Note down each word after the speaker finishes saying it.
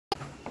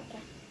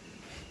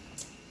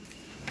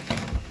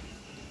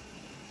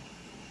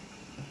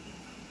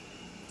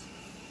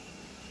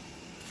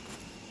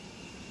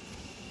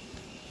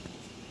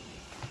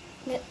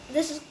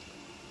This is...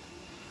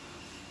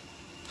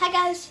 Hi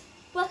guys,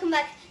 welcome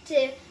back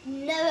to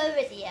another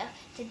video.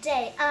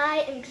 Today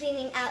I am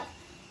cleaning out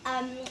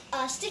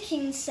our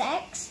sticking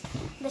sex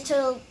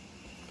little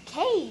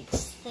cage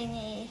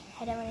thingy.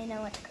 I don't really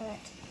know what to call it.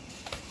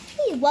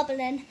 You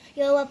wobbling,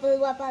 you wobble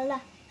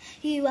wobble,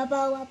 you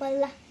wobble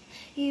wobble,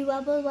 you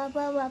wobble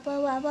wobble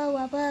wobble wobble wobble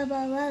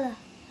wobble,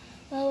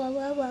 wobble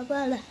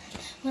wobble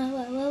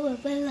wobble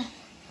wobble.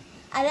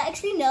 I don't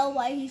actually know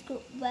why he's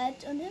got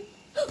red on him.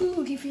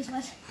 Ooh, he feels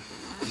wet.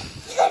 I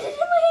don't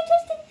know why he's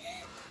testing.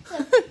 So,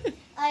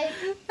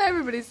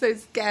 Everybody's so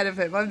scared of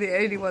him. I'm the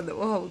only one that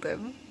will hold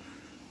him.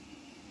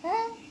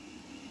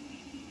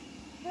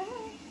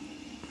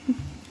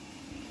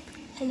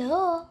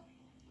 Hello.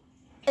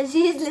 I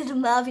see his little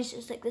mouth. He's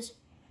just like this.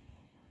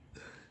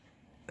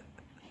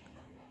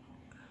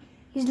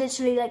 He's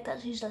literally like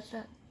that. He's like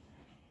that.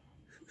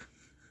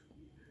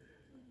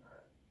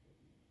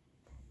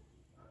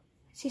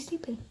 Is he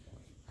sleeping?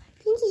 I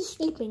think he's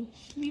sleeping.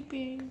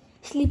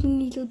 Sleeping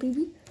little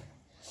baby.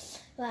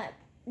 Right.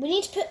 We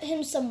need to put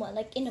him somewhere,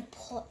 like in a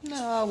pot. No,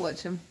 I'll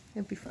watch him.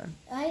 He'll be fun.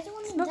 I don't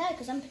want him there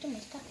because I'm putting my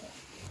stuff here.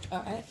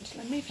 Alright,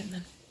 shall I move him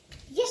then?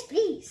 Yes,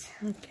 please.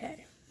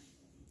 Okay.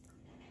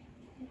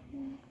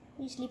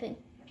 He's sleeping.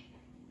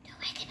 Don't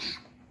wake him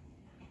up.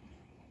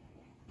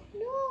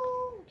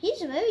 No.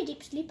 He's a very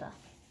deep sleeper.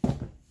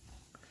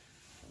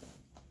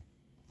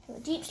 You're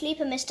a deep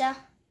sleeper, mister.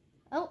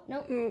 Oh,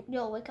 no.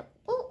 You'll wake up.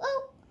 Oh,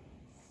 oh.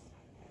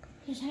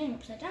 He's hanging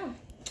upside down.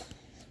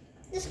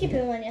 Just keep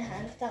him on your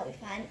hand. That'll be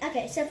fine.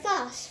 Okay, so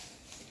fast.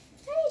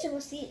 I need to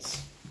wash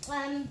these.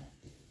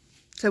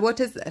 So what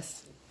is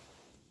this?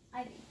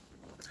 Ivy.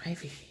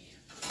 Ivy.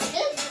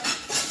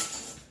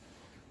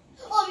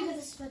 Oh my god,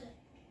 there's a spider.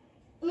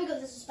 Oh my god,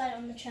 there's a spider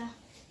on the chair. Oh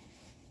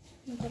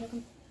my god, I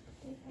can...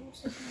 What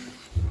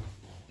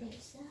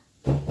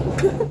are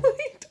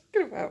you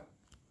talking about?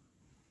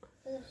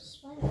 There's a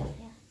spider right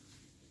here.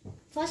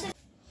 First,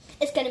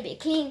 it's going to be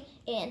clean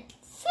in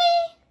 3,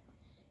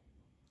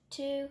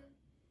 2,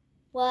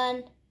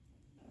 1.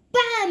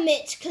 Bam!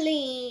 It's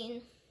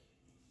clean.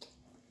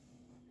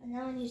 And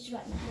now I need to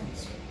write my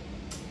hands.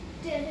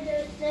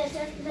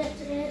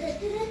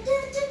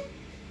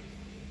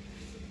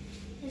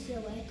 He's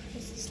awake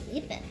because he's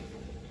sleeping.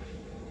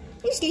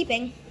 He's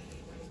sleeping.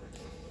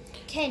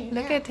 Okay,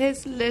 Look at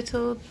his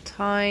little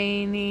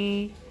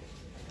tiny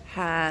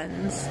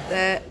hands.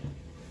 They're,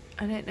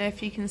 I don't know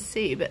if you can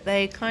see, but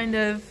they kind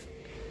of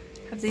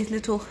have these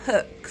little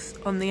hooks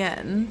on the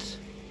end.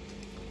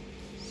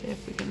 See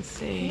if we can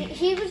see.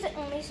 He was the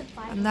only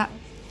survivor. And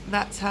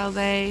that's how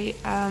they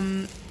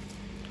kind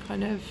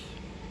of...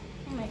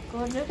 Oh my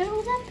god, look at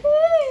all that poo!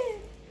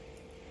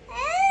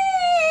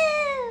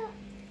 Oh!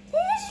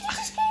 This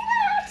just came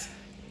out!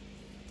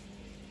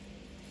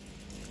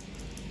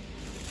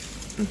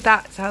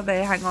 That's how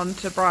they hang on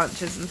to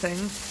branches and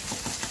things.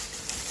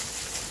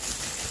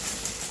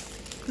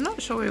 I'm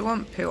not sure we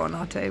want poo on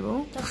our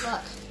table. Does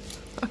work.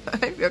 I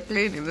hope you're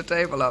cleaning the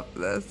table after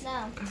this.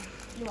 No,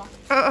 you are.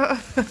 I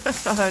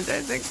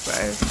don't think so.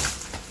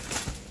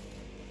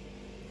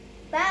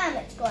 Bam,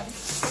 it's gone.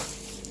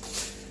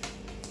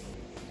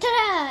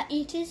 Ta-da!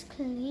 It is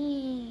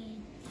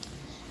clean.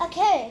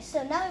 Okay,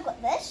 so now we've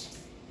got this.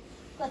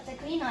 Got the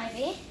green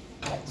ivy.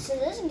 Got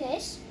scissors in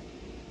case.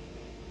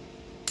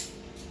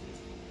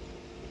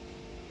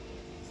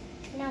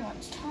 Now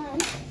it's time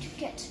to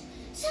get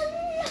some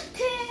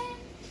napkin.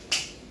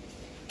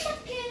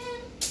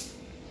 Napkin.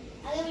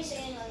 I'm going to be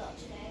singing a lot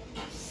today.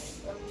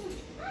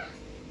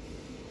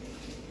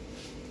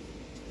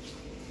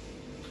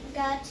 I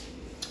got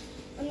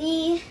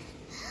me.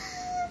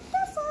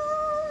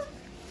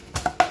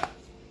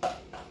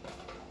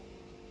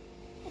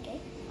 Okay.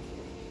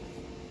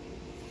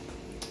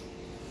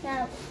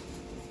 Now,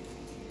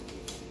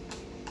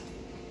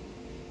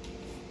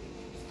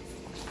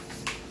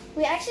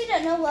 we actually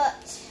don't know what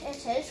it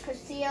is because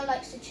Theo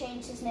likes to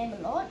change his name a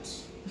lot.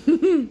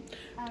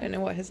 Don't know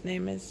what his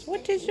name is.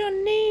 What is your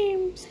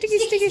name? Sticky,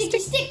 sticky,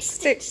 stick,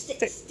 stick,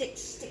 stick.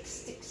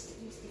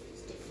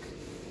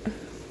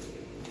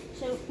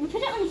 So we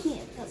put it on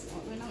here because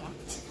we don't want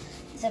it.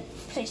 It's a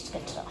place to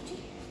get started.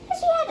 Has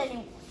he had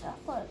any water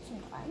for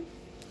some time?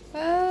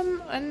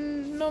 I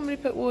normally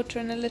put water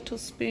in a little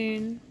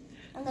spoon.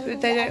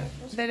 But they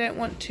don't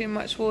want too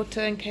much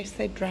water in case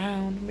they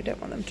drown. We don't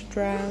want them to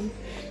drown.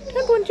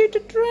 Don't want you to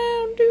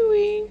drown, do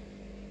we?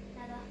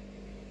 Never.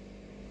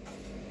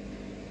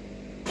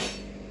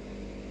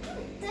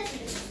 There's a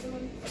little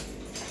spoon.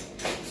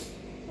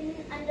 And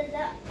under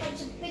that,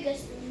 bunch of bigger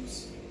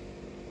spoons.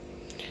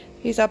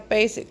 These are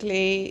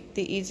basically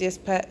the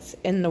easiest pets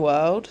in the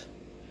world.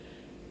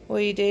 All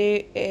you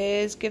do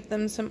is give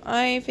them some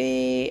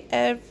ivy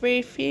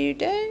every few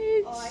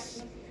days. Oh, I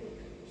can poop.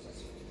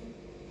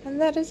 And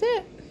that is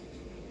it.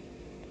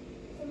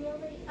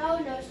 Oh,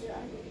 no, it's not.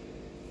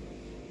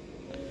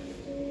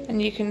 And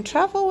you can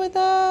travel with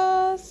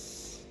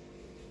us.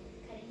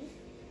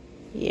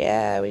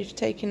 Yeah, we've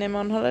taken him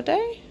on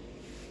holiday.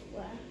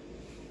 Where?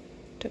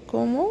 To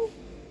Cornwall.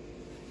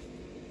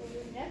 Well,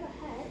 we've never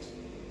had.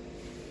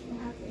 Or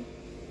have we?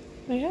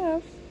 We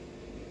have.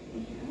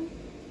 Yeah.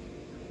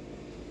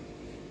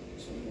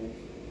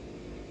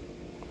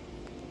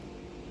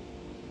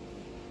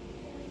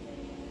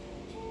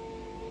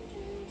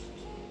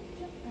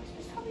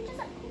 This probably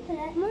doesn't open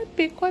it. Might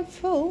be quite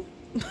full.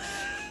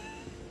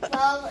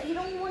 Well, you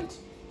don't want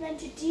them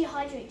to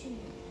dehydrate, do you?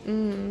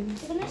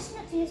 Mm. We're going to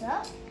snip these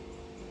up.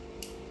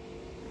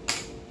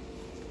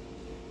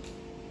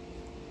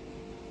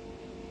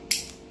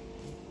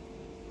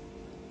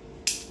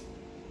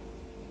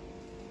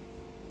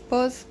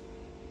 Pause.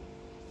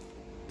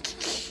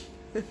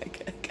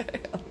 Okay, carry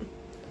on.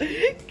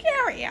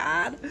 Carry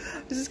on. I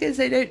was just going to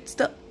say, don't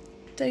stop.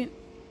 Don't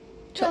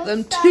chop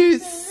them stop too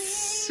believing.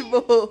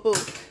 small.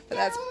 But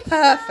that's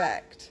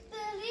perfect.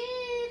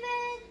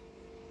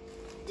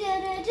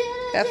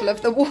 Careful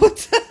of the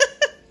water.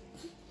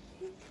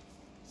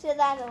 So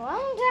that's a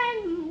long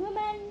time,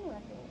 woman.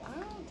 A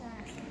long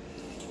time.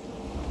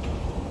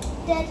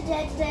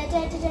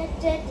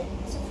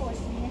 It's a force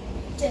for you.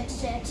 Get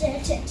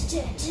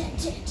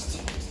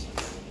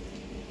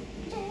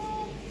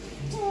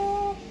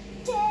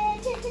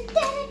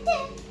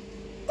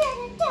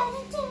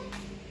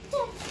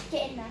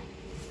in there.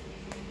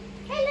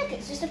 Hey, look,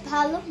 it's just a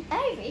pile of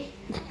ivy.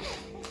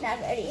 It's not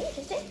very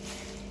interesting.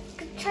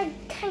 Try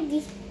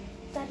these.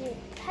 How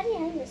do you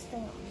hang this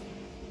thing off?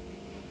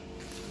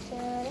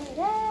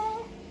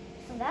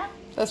 And that.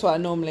 That's why I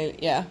normally,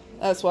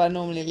 that's why I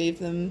normally leave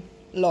them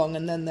long,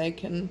 and then they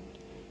can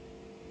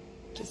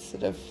just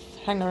sort of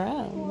hang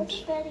around.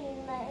 What's better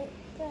like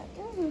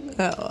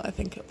that? Oh, I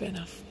think it'll be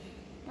enough.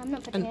 I'm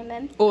not putting And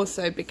them in.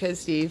 also,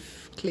 because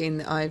you've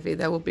cleaned the ivy,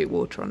 there will be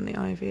water on the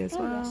ivy as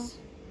well. Yes.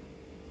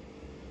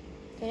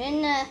 Put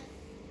in there.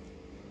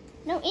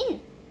 No,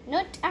 in,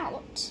 not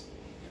out.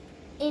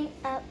 In,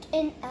 out,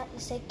 you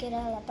say get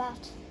all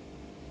about.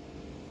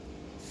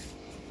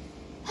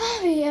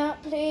 Hurry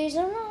up, please.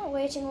 I'm not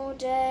waiting all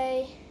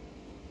day.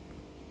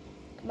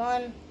 Come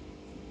on.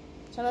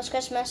 It's almost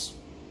Christmas.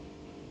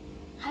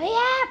 Hurry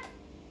up!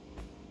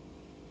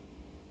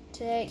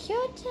 Take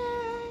your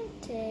time.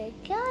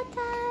 Take your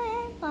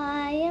time.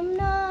 I am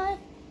not.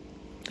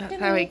 That's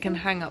how he can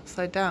hang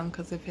upside down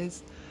because of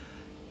his...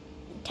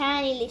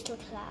 Tiny little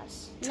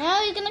claws.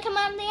 No, he's gonna come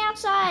out on the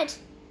outside.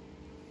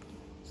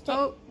 Stay.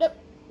 Oh.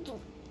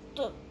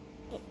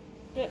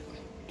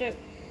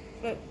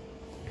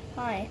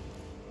 Hi.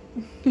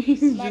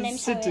 He's My just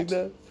name's sitting Harriet.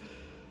 there.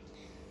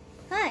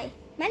 Hi,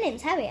 my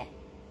name's Harriet.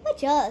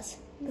 What's yours?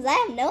 Because I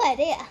have no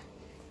idea.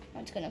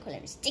 I'm just gonna call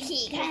him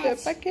Sticky. Can you go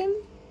back in?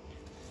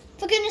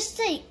 For goodness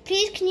sake,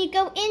 please can you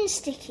go in,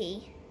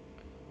 Sticky?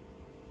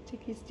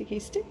 Sticky, sticky,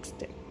 stick,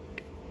 stick.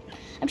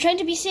 I'm trying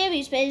to be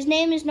serious, but his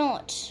name is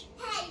not.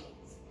 Hey,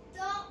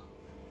 stop.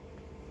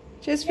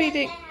 Just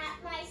feeding.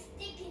 My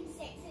sticking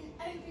sex and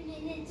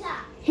opening it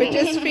up. We're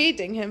just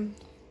feeding him.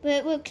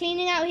 We're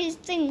cleaning out his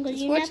thing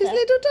because you Watch his never.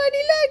 little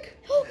tiny leg.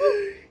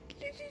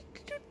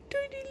 Little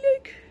tiny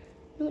leg.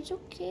 No, it's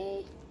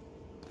okay.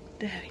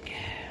 There we go.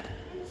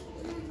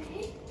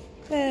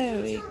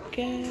 There we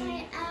go.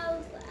 My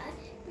elbow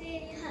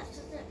really hurts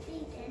from the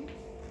feeding.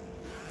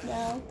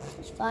 No,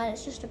 it's fine.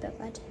 It's just a bit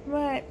red.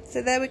 Right,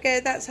 so there we go.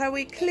 That's how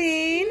we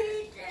clean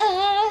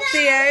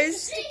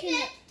Theo's.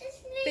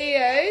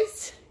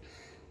 Theo's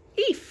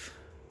Eve.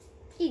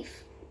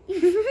 Eve.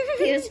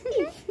 Theo's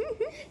Eve.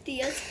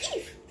 Theo's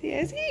Eve.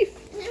 Theo's Eve.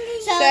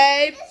 So,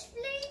 Say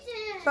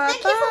bye.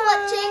 thank you for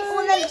watching.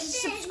 Remember to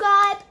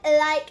subscribe,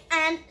 like,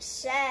 and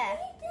share.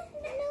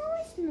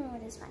 No,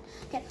 it is fine.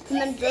 Okay,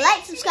 remember to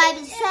like, subscribe,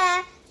 and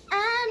share,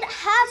 and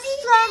have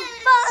some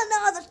fun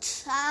all the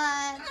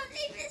time.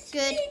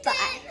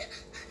 Goodbye.